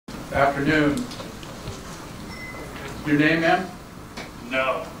Afternoon. Your name, ma'am?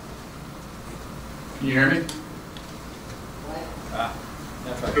 No. Can you hear me?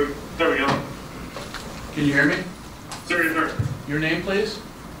 There we go. Can you hear me? Sir. Your name, please?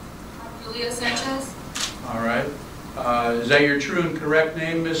 Obdulia Sanchez. All right. Is that your true and correct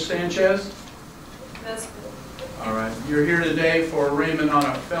name, Ms. Sanchez? That's All right. You're here today for arraignment on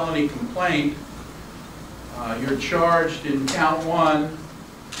a felony complaint. You're charged in count 1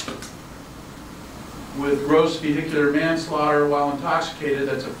 with gross vehicular manslaughter while intoxicated.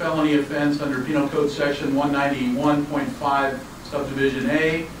 That's a felony offense under Penal Code Section 191.5 Subdivision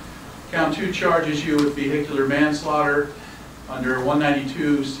A. Count 2 charges you with vehicular manslaughter under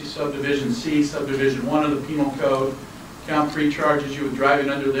 192 Subdivision C, Subdivision 1 of the Penal Code. Count 3 charges you with driving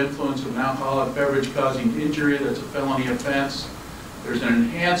under the influence of an alcoholic beverage causing injury. That's a felony offense. There's an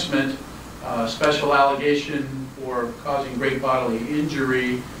enhancement, special allegation for causing great bodily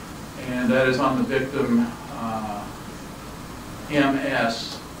injury, and that is on the victim,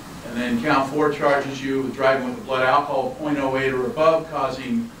 MS. And then count 4 charges you with driving with a blood alcohol 0.08 or above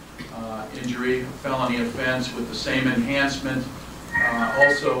causing injury, a felony offense with the same enhancement,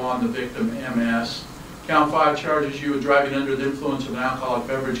 also on the victim, MS. Count 5 charges you with driving under the influence of an alcoholic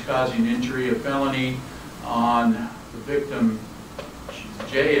beverage causing injury, a felony on the victim,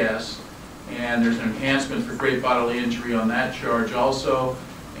 JS, and there's an enhancement for great bodily injury on that charge also.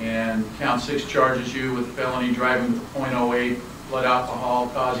 And count 6 charges you with felony driving with 0.08 blood alcohol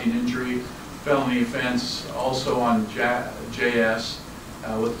causing injury, felony offense also on JS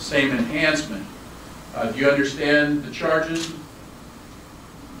with the same enhancement. Do you understand the charges?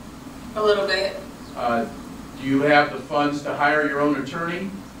 a little bit. Do you have the funds to hire your own attorney?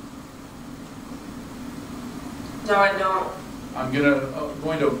 No, I don't. I'm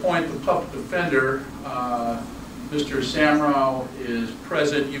going to appoint the public defender. Mr. Samrow is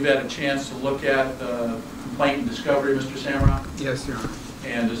present. You've had a chance to look at the complaint and discovery, Mr. Samrow? Yes, Your Honor.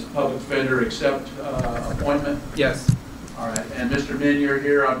 And does the public defender accept appointment? Yes. All right. And Mr. Min, you're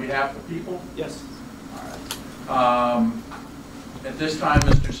here on behalf of the people? Yes. All right. At this time,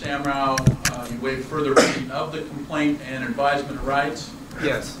 Mr. Samrow, you waive further reading of the complaint and advisement of rights?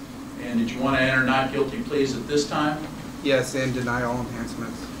 Yes. And did you want to enter not guilty pleas at this time? Yes, and deny all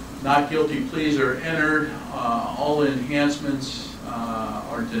enhancements. Not guilty pleas are entered. All enhancements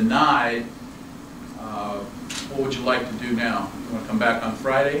are denied. What would you like to do now? You want to come back on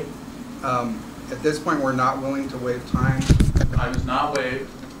Friday? At this point, we're not willing to waive time. Time is not waived.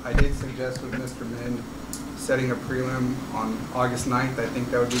 I did suggest with Mr. Min setting a prelim on August 9th. I think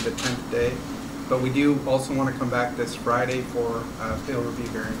that would be the 10th day. But we do also want to come back this Friday for a field review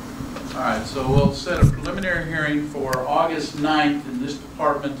hearing. All right, so we'll set a preliminary hearing for August 9th in this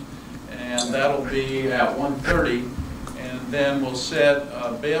department, and that'll be at 1:30. And then we'll set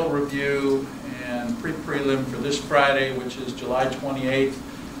a bail review and pre-prelim for this Friday, which is July 28th,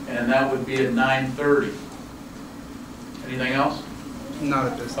 and that would be at 9:30. Anything else? Not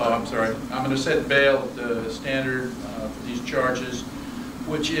at this Oh, time. I'm sorry. I'm going to set bail at the standard for these charges,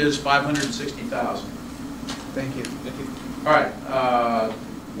 which is $560,000. Thank you. Thank you. All right.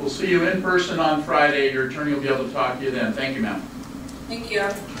 We'll see you in person on Friday. Your attorney will be able to talk to you then. Thank you, ma'am. Thank you.